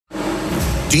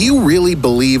Do you really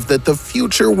believe that the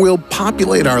future will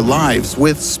populate our lives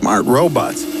with smart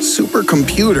robots,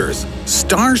 supercomputers,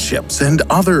 starships, and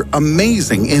other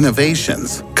amazing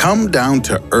innovations? Come down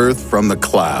to Earth from the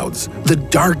clouds. The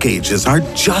Dark Ages are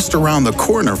just around the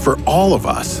corner for all of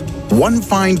us. One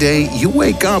fine day, you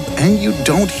wake up and you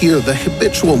don't hear the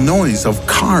habitual noise of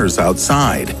cars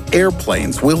outside.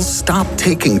 Airplanes will stop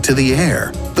taking to the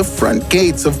air. The front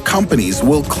gates of companies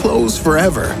will close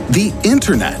forever. The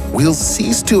internet will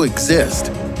cease to exist.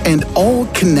 And all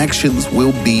connections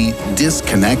will be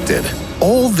disconnected.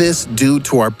 All this due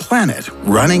to our planet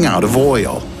running out of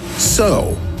oil.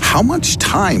 So, how much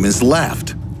time is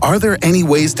left? Are there any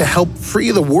ways to help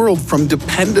free the world from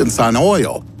dependence on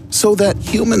oil, so that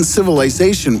human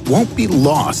civilization won't be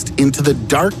lost into the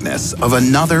darkness of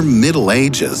another Middle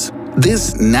Ages?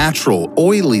 This natural,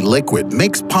 oily liquid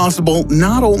makes possible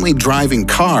not only driving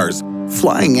cars,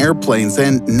 flying airplanes,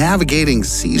 and navigating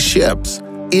sea ships.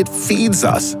 It feeds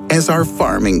us as our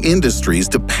farming industries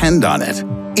depend on it.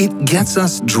 It gets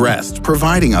us dressed,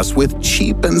 providing us with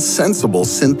cheap and sensible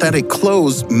synthetic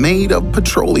clothes made of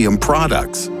petroleum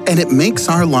products. And it makes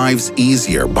our lives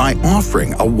easier by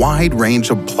offering a wide range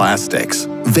of plastics.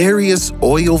 Various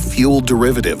oil-fueled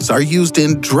derivatives are used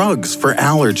in drugs for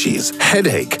allergies,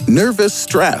 headache, nervous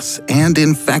stress, and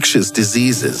infectious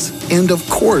diseases. And of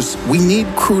course, we need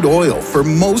crude oil for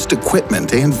most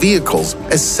equipment and vehicles,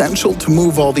 essential to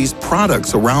move all these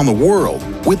products around the world,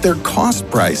 with their cost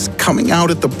price coming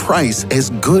out at the price as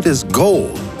good as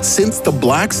gold, since the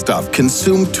black stuff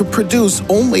consumed to produce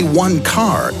only one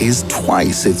car is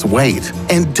twice its weight.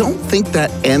 And don't think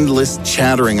that endless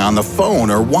chattering on the phone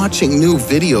or watching new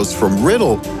videos from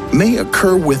Ridddle may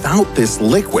occur without this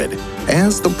liquid,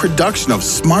 as the production of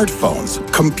smartphones,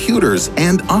 computers,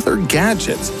 and other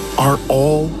gadgets are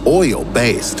all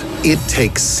oil-based. It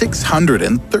takes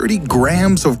 630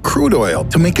 grams of crude oil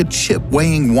to make a chip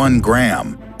weighing 1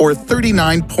 gram, or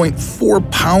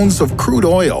 39.4 pounds of crude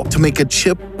oil to make a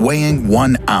chip weighing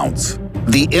 1 ounce.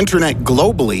 The internet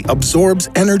globally absorbs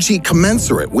energy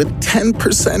commensurate with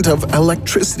 10% of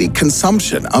electricity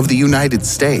consumption of the United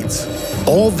States.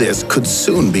 All this could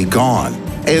soon be gone.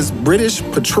 As British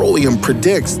Petroleum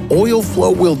predicts, oil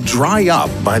flow will dry up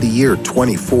by the year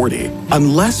 2040,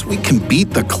 unless we can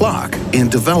beat the clock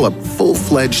and develop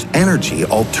full-fledged energy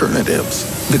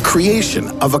alternatives. The creation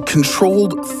of a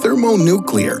controlled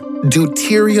thermonuclear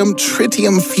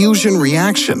deuterium-tritium fusion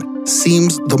reaction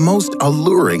seems the most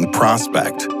alluring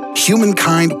prospect.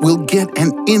 Humankind will get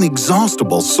an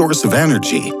inexhaustible source of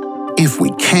energy, if we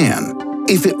can.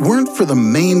 If it weren't for the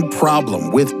main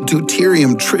problem with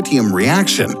deuterium-tritium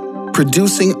reaction,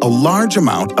 producing a large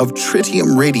amount of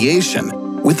tritium radiation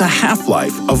with a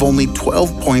half-life of only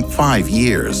 12.5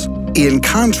 years. In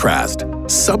contrast,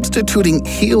 substituting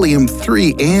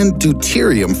helium-3 and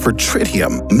deuterium for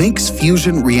tritium makes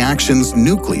fusion reactions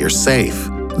nuclear safe.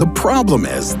 The problem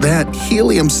is that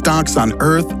helium stocks on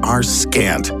Earth are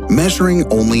scant, measuring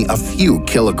only a few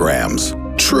kilograms.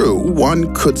 True,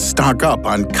 one could stock up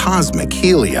on cosmic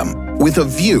helium, with a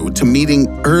view to meeting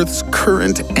Earth's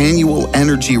current annual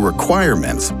energy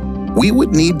requirements. We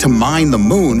would need to mine the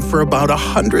moon for about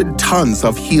 100 tons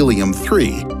of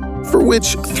helium-3, for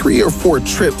which 3 or 4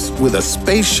 trips with a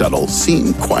space shuttle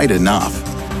seem quite enough.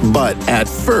 But at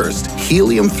first,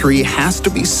 helium-3 has to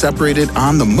be separated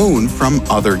on the moon from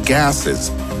other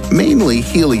gases, mainly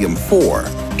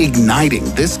helium-4. Igniting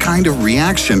this kind of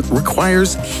reaction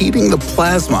requires heating the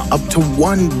plasma up to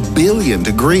 1 billion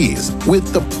degrees,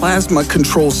 with the plasma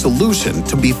control solution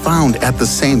to be found at the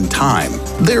same time.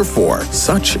 Therefore,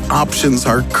 such options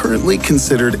are currently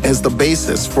considered as the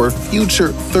basis for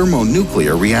future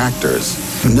thermonuclear reactors.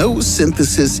 No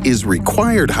synthesis is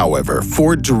required, however,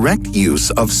 for direct use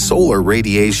of solar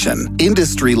radiation.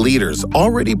 Industry leaders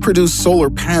already produce solar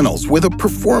panels with a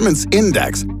performance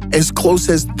index as close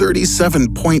as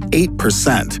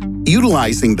 37.8%,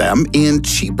 utilizing them in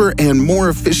cheaper and more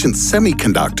efficient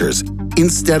semiconductors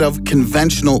instead of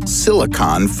conventional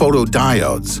silicon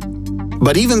photodiodes.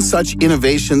 But even such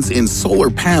innovations in solar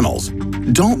panels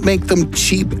don't make them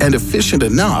cheap and efficient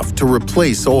enough to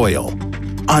replace oil.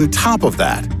 On top of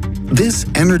that, this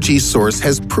energy source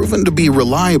has proven to be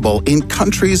reliable in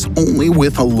countries only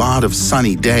with a lot of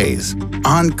sunny days.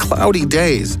 On cloudy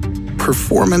days,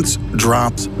 performance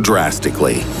drops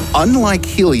drastically. Unlike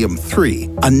helium-3,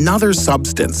 another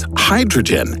substance,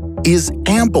 hydrogen, is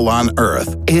ample on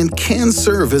Earth and can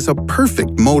serve as a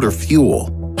perfect motor fuel.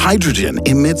 Hydrogen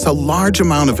emits a large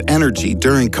amount of energy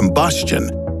during combustion,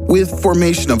 with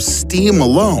formation of steam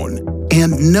alone,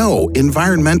 and no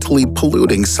environmentally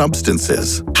polluting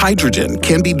substances. Hydrogen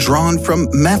can be drawn from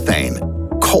methane,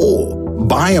 coal,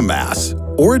 biomass,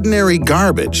 ordinary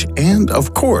garbage and,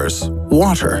 of course,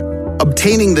 water.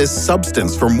 Obtaining this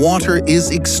substance from water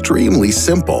is extremely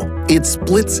simple. It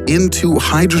splits into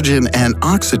hydrogen and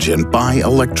oxygen by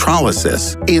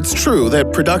electrolysis. It's true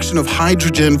that production of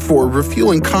hydrogen for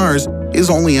refueling cars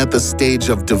is only at the stage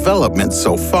of development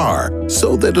so far,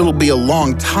 so that it'll be a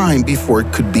long time before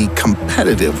it could be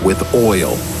competitive with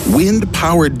oil.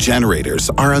 Wind-powered generators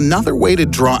are another way to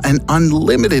draw an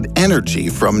unlimited energy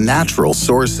from natural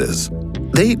sources.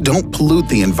 They don't pollute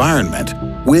the environment,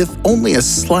 with only a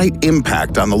slight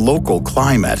impact on the local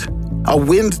climate. A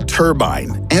wind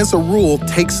turbine, as a rule,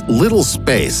 takes little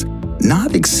space,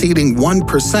 not exceeding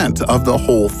 1% of the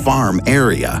whole farm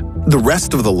area. The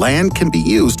rest of the land can be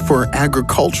used for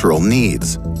agricultural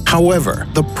needs. However,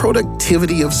 the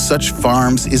productivity of such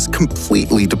farms is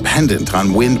completely dependent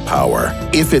on wind power.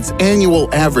 If its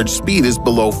annual average speed is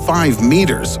below 5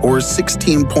 meters or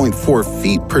 16.4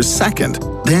 feet per second,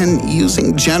 then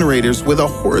using generators with a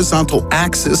horizontal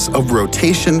axis of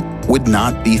rotation would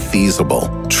not be feasible.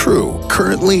 True,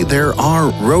 currently there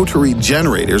are rotary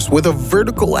generators with a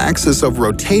vertical axis of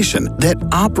rotation that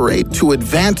operate to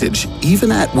advantage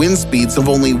even at wind speeds of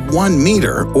only 1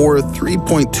 meter or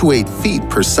 3.28 feet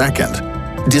per second.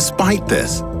 Despite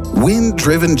this,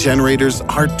 wind-driven generators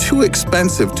are too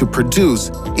expensive to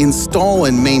produce, install,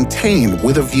 and maintain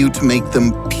with a view to make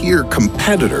them peer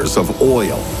competitors of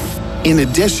oil. In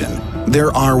addition,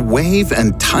 there are wave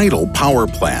and tidal power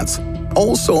plants,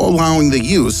 also allowing the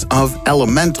use of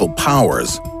elemental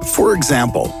powers. For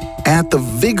example, at the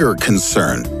Vigor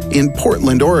Concern in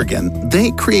Portland, Oregon,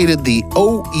 they created the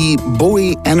OE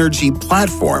Buoy Energy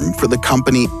Platform for the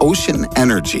company Ocean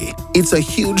Energy. It's a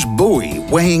huge buoy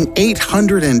weighing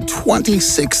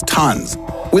 826 tons,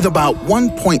 with about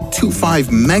 1.25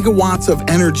 megawatts of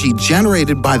energy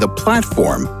generated by the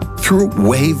platform through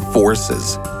wave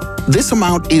forces. This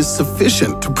amount is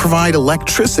sufficient to provide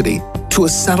electricity to a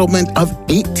settlement of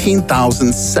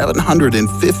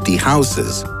 18,750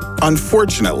 houses.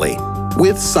 Unfortunately,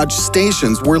 with such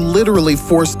stations, we're literally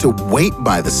forced to wait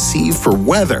by the sea for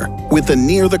weather, with the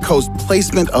near-the-coast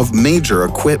placement of major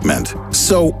equipment.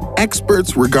 So,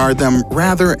 experts regard them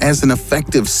rather as an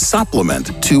effective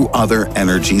supplement to other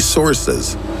energy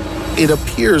sources. It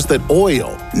appears that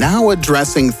oil, now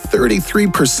addressing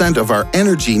 33% of our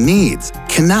energy needs,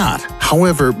 cannot,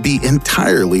 however, be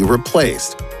entirely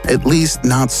replaced, at least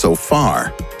not so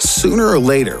far. Sooner or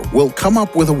later, we'll come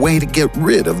up with a way to get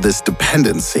rid of this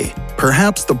dependency.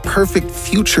 Perhaps the perfect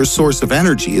future source of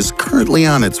energy is currently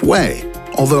on its way,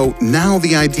 although now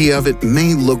the idea of it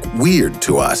may look weird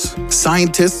to us.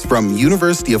 Scientists from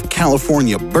University of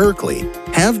California, Berkeley,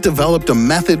 have developed a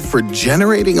method for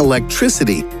generating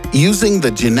electricity using the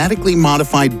genetically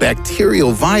modified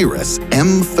bacterial virus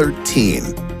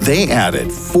M13. They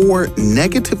added 4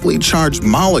 negatively charged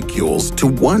molecules to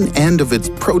one end of its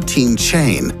protein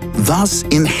chain, thus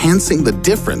enhancing the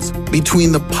difference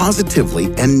between the positively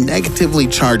and negatively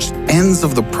charged ends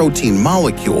of the protein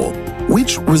molecule,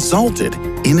 which resulted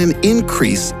in an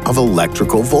increase of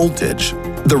electrical voltage.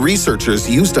 The researchers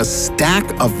used a stack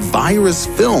of virus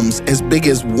films as big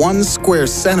as 1 square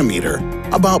centimeter,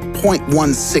 about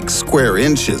 0.16 square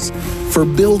inches, for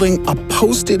building a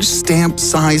postage stamp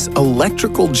size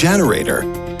electrical generator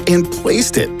and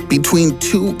placed it between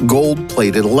 2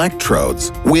 gold-plated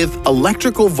electrodes with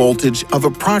electrical voltage of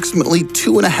approximately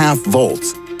 2.5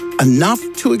 volts, enough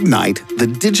to ignite the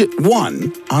digit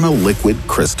 1 on a liquid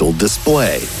crystal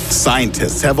display.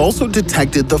 Scientists have also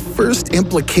detected the first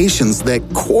implications that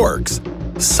quarks,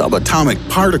 subatomic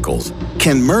particles,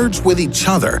 can merge with each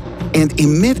other and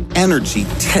emit energy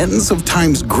tens of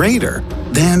times greater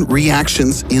than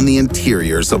reactions in the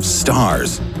interiors of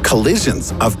stars.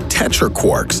 Collisions of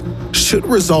tetraquarks should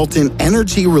result in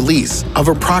energy release of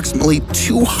approximately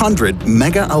 200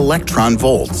 mega-electron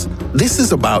volts. This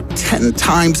is about 10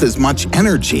 times as much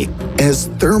energy as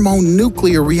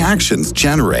thermonuclear reactions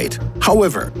generate.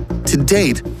 However, to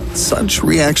date, such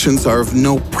reactions are of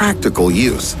no practical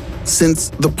use, since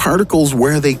the particles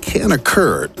where they can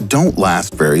occur don't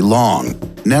last very long.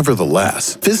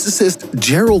 Nevertheless, physicist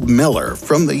Gerald Miller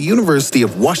from the University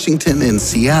of Washington in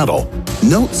Seattle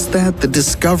notes that the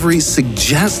discovery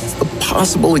suggests the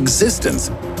possible existence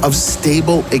of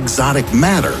stable exotic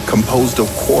matter composed of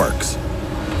quarks.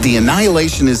 The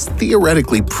annihilation is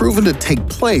theoretically proven to take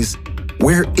place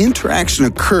where interaction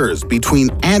occurs between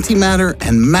antimatter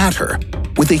and matter,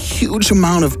 with a huge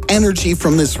amount of energy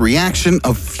from this reaction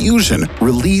of fusion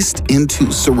released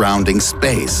into surrounding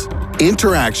space.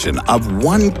 interaction of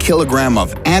 1 kilogram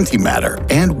of antimatter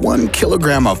and 1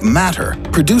 kilogram of matter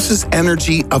produces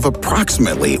energy of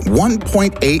approximately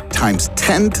 1.8 times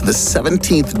 10 to the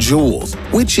 17th joules,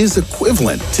 which is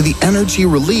equivalent to the energy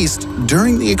released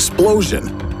during the explosion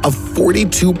of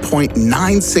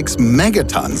 42.96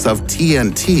 megatons of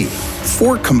TNT.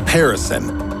 For comparison,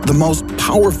 the most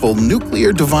powerful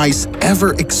nuclear device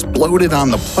ever exploded on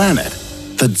the planet,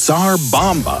 the Tsar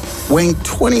Bomba, weighing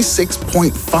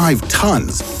 26.5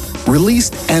 tons,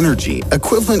 released energy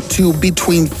equivalent to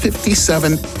between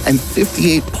 57 and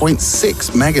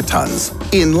 58.6 megatons.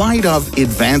 In light of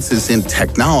advances in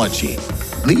technology,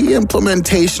 the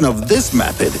implementation of this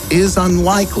method is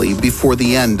unlikely before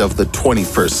the end of the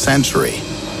 21st century.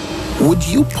 Would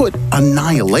you put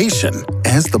annihilation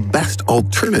as the best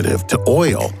alternative to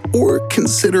oil, or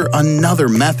consider another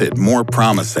method more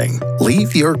promising?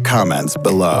 Leave your comments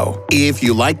below. If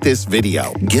you like this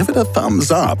video, give it a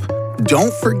thumbs up.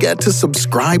 Don't forget to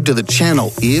subscribe to the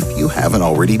channel if you haven't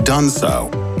already done so.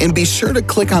 And be sure to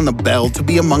click on the bell to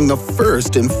be among the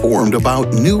first informed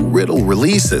about new Ridddle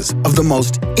releases of the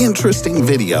most interesting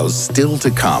videos still to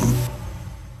come.